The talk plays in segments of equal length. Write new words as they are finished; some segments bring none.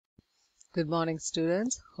Good morning,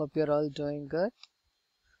 students. Hope you're all doing good.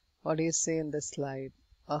 What do you see in this slide?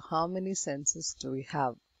 How many senses do we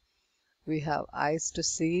have? We have eyes to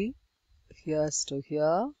see, ears to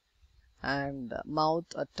hear, and mouth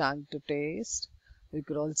or tongue to taste. We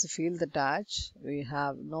could also feel the touch. We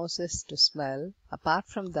have noses to smell. Apart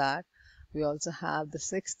from that, we also have the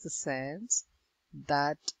sixth sense,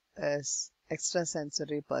 that is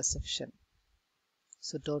extrasensory perception.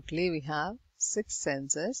 So totally we have 6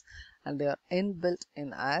 senses and they are inbuilt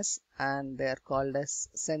in us and they are called as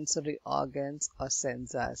sensory organs or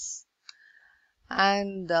sensors.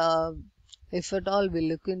 And if at all we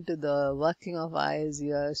look into the working of eyes,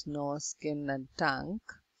 ears, nose, skin and tongue,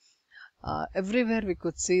 everywhere we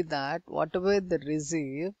could see that whatever they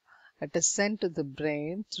receive, it is sent to the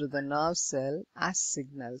brain through the nerve cell as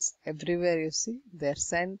signals. Everywhere you see, they are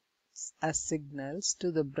sent as signals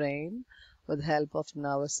to the brain with the help of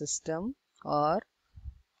nervous system or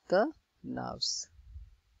the nerves.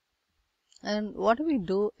 And what do we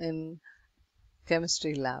do in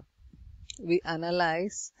chemistry lab? We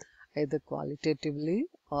analyze either qualitatively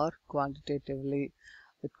or quantitatively.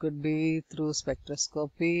 It could be through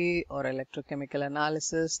spectroscopy or electrochemical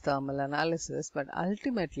analysis, thermal analysis, but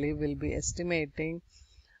ultimately we'll be estimating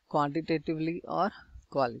quantitatively or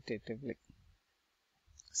qualitatively.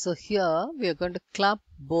 So here we are going to club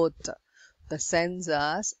both the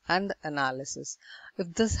sensors and the analysis.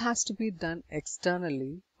 If this has to be done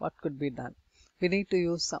externally, what could be done? We need to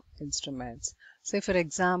use some instruments. Say for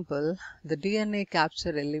example, the DNA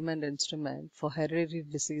capture element instrument for hereditary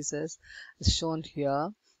diseases is shown here,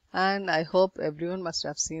 and I hope everyone must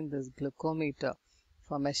have seen this glucometer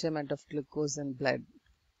for measurement of glucose in blood.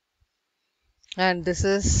 And this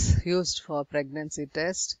is used for pregnancy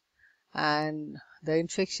test, and the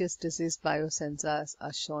infectious disease biosensors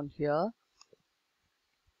are shown here.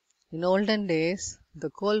 In olden days, the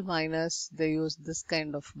coal miners, they used this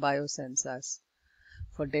kind of biosensors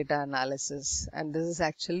for data analysis, and this is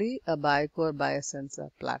actually a BioCore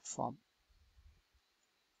biosensor platform.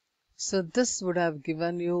 So this would have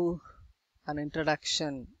given you an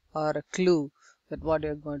introduction or a clue that what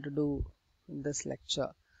you're going to do in this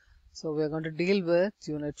lecture. So we're going to deal with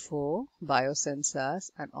Unit 4, Biosensors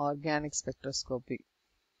and Organic Spectroscopy.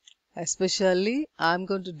 Especially, I'm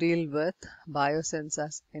going to deal with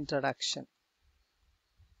Biosensors Introduction.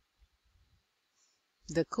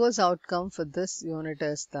 The course outcome for this unit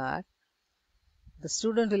is that the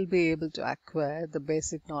student will be able to acquire the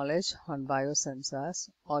basic knowledge on biosensors,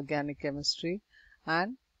 organic chemistry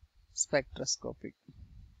and spectroscopy.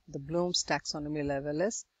 The Bloom's taxonomy level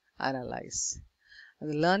is analyzed. And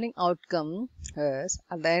the learning outcome is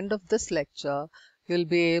at the end of this lecture, you will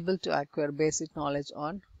be able to acquire basic knowledge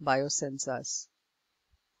on biosensors.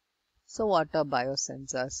 So what are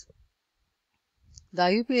biosensors? The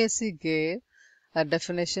IUPAC gave a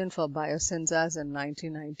definition for biosensors in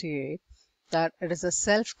 1998 that it is a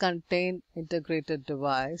self-contained integrated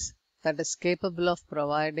device that is capable of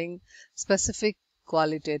providing specific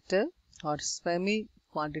qualitative or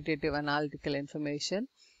semi-quantitative analytical information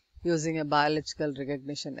using a biological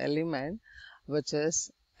recognition element which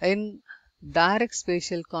is in direct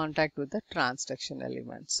spatial contact with the transduction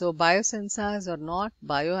element. So biosensors are not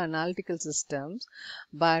bioanalytical systems,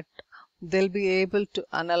 but they'll be able to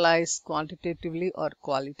analyze quantitatively or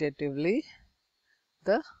qualitatively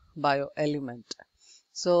the bioelement.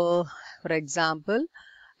 So for example,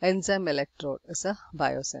 enzyme electrode is a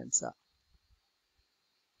biosensor.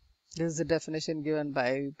 This is the definition given by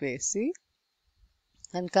IUPAC.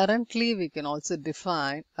 And currently we can also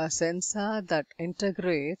define a sensor that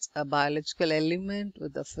integrates a biological element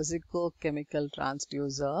with a physico-chemical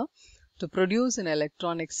transducer to produce an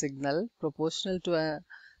electronic signal proportional to a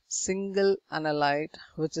single analyte,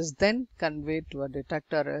 which is then conveyed to a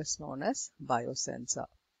detector is known as biosensor.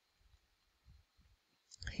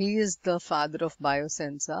 He is the father of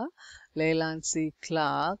biosensor, Leland C.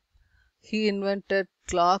 Clark. He invented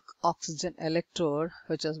Clark oxygen electrode,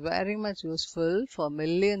 which is very much useful for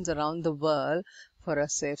millions around the world for a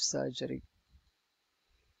safe surgery.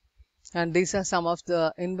 And these are some of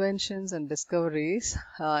the inventions and discoveries.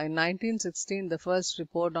 In 1916, the first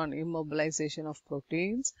report on immobilization of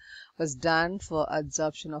proteins was done for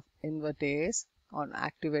adsorption of invertase on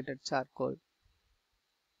activated charcoal.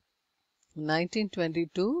 In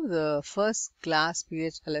 1922, the first glass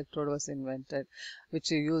pH electrode was invented, which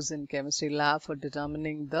you use in chemistry lab for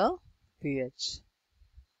determining the pH.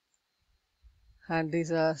 And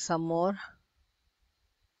these are some more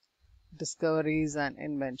discoveries and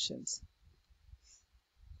inventions.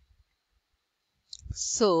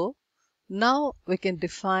 So now we can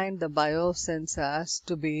define the biosensors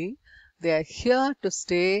to be They are here to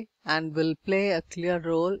stay and will play a clear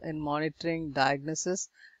role in monitoring diagnosis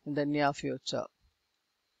in the near future.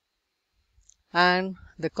 And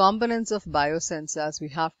the components of biosensors, we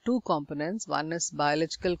have two components. One is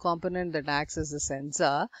biological component that acts as a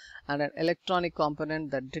sensor, and an electronic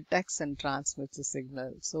component that detects and transmits a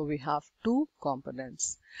signal. So we have two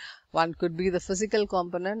components. One could be the physical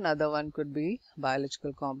component, other one could be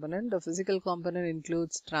biological component. The physical component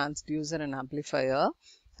includes transducer and amplifier,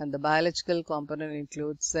 and the biological component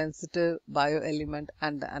includes sensitive bioelement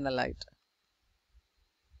and the analyte.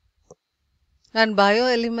 And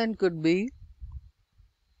bioelement could be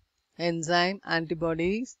enzyme,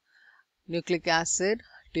 antibodies, nucleic acid,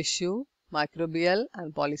 tissue, microbial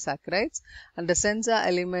and polysaccharides, and the sensor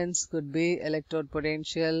elements could be electrode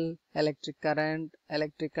potential, electric current,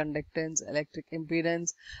 electric conductance, electric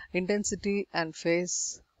impedance, intensity and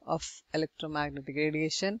phase of electromagnetic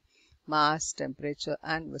radiation, mass, temperature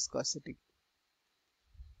and viscosity.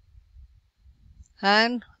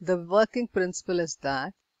 And the working principle is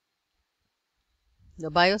that the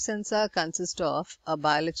biosensor consists of a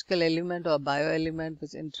biological element or bioelement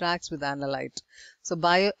which interacts with analyte. So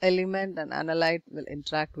bioelement and analyte will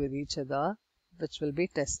interact with each other, which will be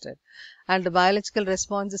tested. And the biological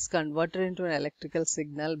response is converted into an electrical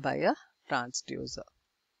signal by a transducer.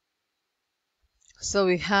 So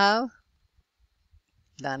we have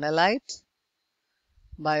the analyte,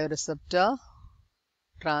 bioreceptor,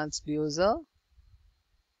 transducer,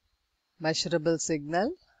 measurable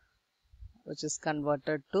signal, which is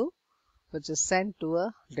sent to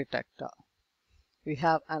a detector. We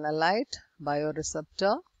have analyte,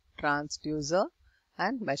 bioreceptor, transducer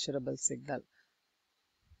and measurable signal.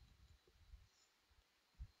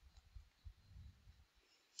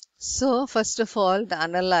 So first of all, the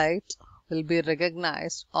analyte will be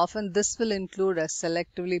recognized. Often this will include a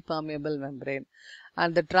selectively permeable membrane.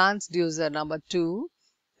 And the transducer, number 2,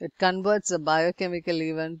 it converts a biochemical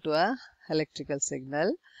event to a electrical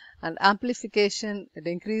signal. And amplification, it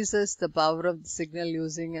increases the power of the signal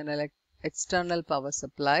using an external power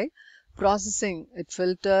supply. Processing, it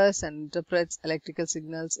filters and interprets electrical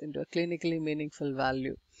signals into a clinically meaningful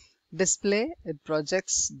value. Display, it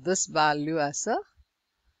projects this value as a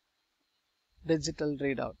digital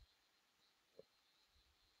readout.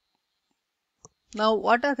 Now,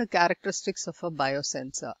 what are the characteristics of a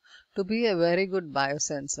biosensor? To be a very good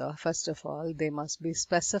biosensor, first of all, they must be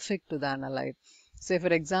specific to the analyte. Say, for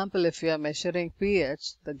example, if you are measuring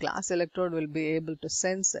pH, the glass electrode will be able to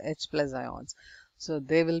sense H+ ions. So,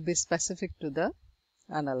 they will be specific to the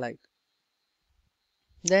analyte.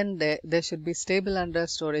 Then, they should be stable under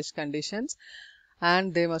storage conditions,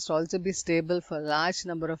 and they must also be stable for a large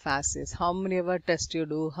number of assays. How many ever tests you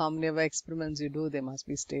do, how many ever experiments you do, they must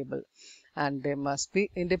be stable. And they must be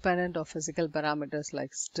independent of physical parameters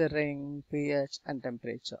like stirring, pH and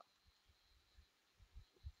temperature.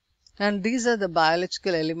 And these are the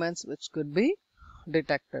biological elements which could be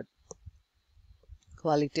detected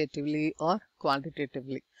qualitatively or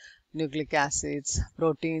quantitatively. Nucleic acids,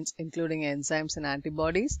 proteins including enzymes and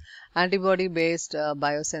antibodies. Antibody-based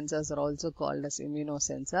biosensors are also called as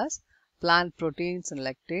immunosensors. Plant proteins and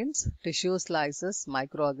lectins, tissue slices,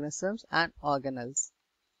 microorganisms and organelles.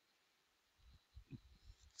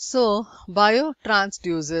 So,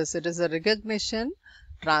 biotransducers, it is a recognition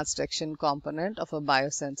transduction component of a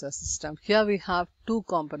biosensor system. Here we have two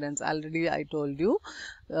components, already I told you,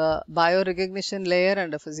 biorecognition layer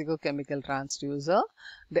and a physicochemical transducer.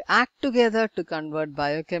 They act together to convert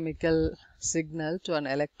biochemical signal to an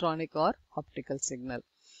electronic or optical signal.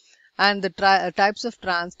 And the types of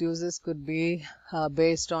transducers could be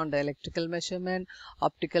based on the electrical measurement,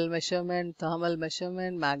 optical measurement, thermal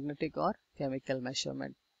measurement, magnetic or chemical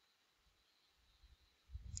measurement.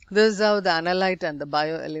 This is how the analyte and the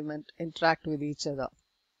bioelement interact with each other.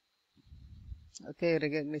 Okay,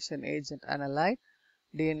 recognition agent analyte,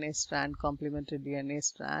 DNA strand, complementary DNA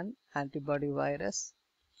strand, antibody virus.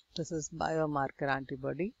 This is biomarker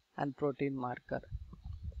antibody and protein marker.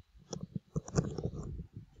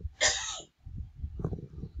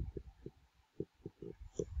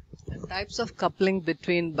 The types of coupling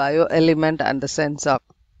between bioelement and the sensor.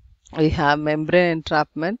 We have membrane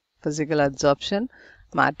entrapment, physical adsorption,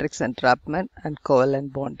 matrix entrapment and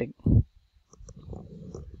covalent bonding.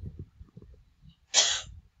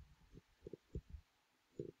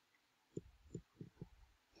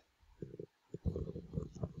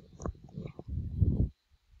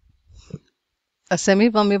 A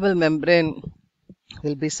semi-permeable membrane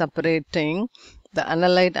will be separating the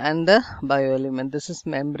analyte and the bioelement. This is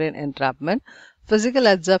membrane entrapment. Physical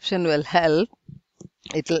adsorption will help.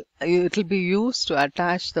 It will be used to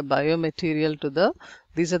attach the biomaterial to the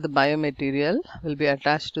These are the biomaterial will be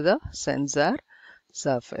attached to the sensor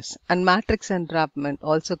surface. And matrix entrapment,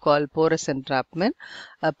 also called porous entrapment.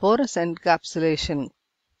 A porous encapsulation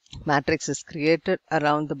matrix is created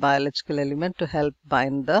around the biological element to help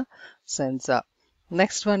bind the sensor.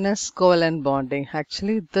 Next one is covalent bonding.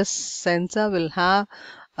 Actually, this sensor will have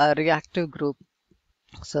a reactive group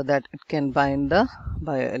so that it can bind the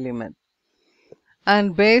bioelement.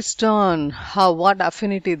 And based on what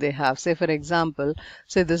affinity they have, say for example,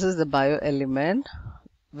 say this is the bioelement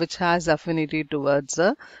which has affinity towards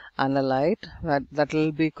the analyte, that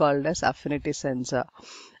will be called as affinity sensor.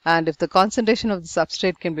 And if the concentration of the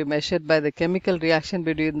substrate can be measured by the chemical reaction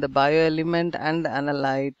between the bioelement and the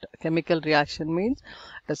analyte, chemical reaction means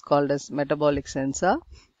it is called as metabolic sensor.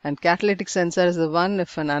 And catalytic sensor is the one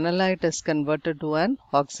if an analyte is converted to an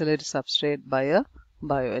auxiliary substrate by a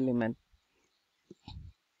bioelement.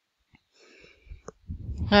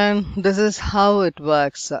 And this is how it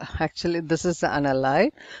works. Actually, this is the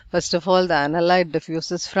analyte. First of all, the analyte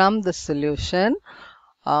diffuses from the solution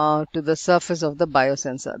to the surface of the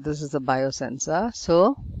biosensor. This is the biosensor.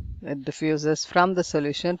 So, it diffuses from the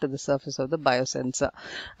solution to the surface of the biosensor.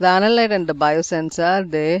 The analyte and the biosensor,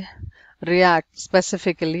 they react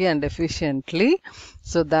specifically and efficiently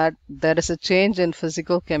so that there is a change in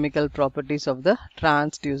physico-chemical properties of the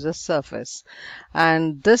transducer surface.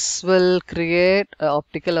 And this will create an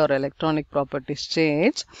optical or electronic properties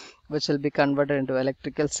change which will be converted into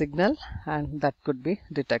electrical signal, and that could be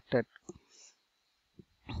detected.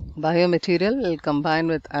 Biomaterial will combine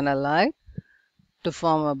with analyte to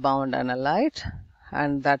form a bound analyte,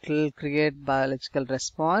 and that will create biological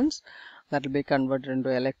response that will be converted into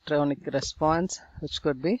electronic response which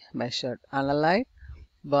could be measured. Analyte,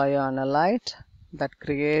 bioanalyte, that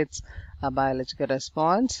creates a biological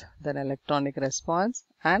response, then electronic response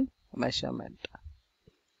and measurement.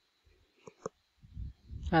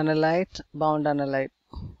 Analyte, bound analyte,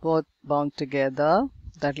 both bound together,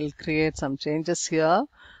 that will create some changes here.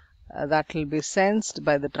 That will be sensed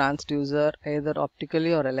by the transducer either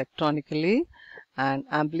optically or electronically and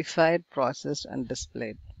amplified, processed and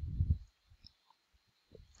displayed.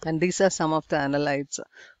 And these are some of the analytes: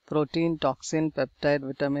 protein, toxin, peptide,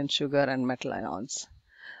 vitamin, sugar and metal ions.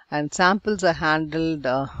 And samples are handled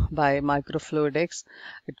by microfluidics.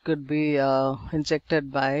 It could be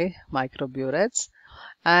injected by microburettes.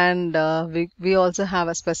 And we also have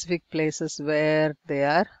a specific places where they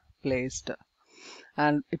are placed.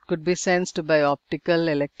 And it could be sensed by optical,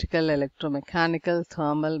 electrical, electromechanical,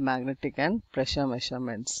 thermal, magnetic and pressure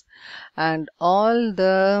measurements. And all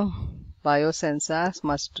the biosensors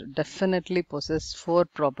must definitely possess 4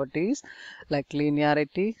 properties like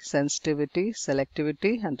linearity, sensitivity,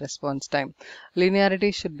 selectivity and response time.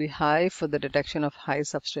 Linearity should be high for the detection of high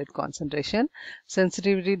substrate concentration.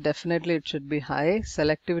 Sensitivity, definitely it should be high.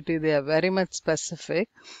 Selectivity, they are very much specific,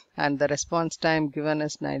 and the response time given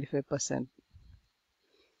is 95%.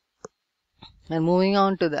 And moving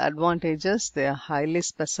on to the advantages, they are highly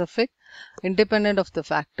specific, independent of the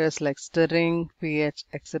factors like stirring, pH,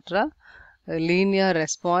 etc. A linear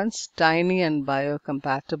response, tiny and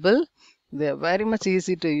biocompatible. They are very much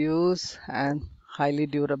easy to use and highly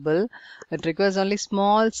durable. It requires only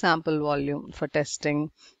small sample volume for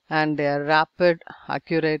testing, and they are rapid,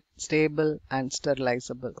 accurate, stable and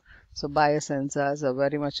sterilizable. So biosensors are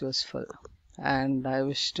very much useful. And I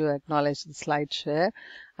wish to acknowledge the slide share,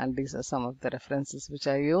 and these are some of the references which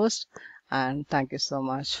I used. And thank you so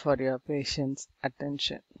much for your patience,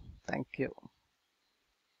 attention. Thank you.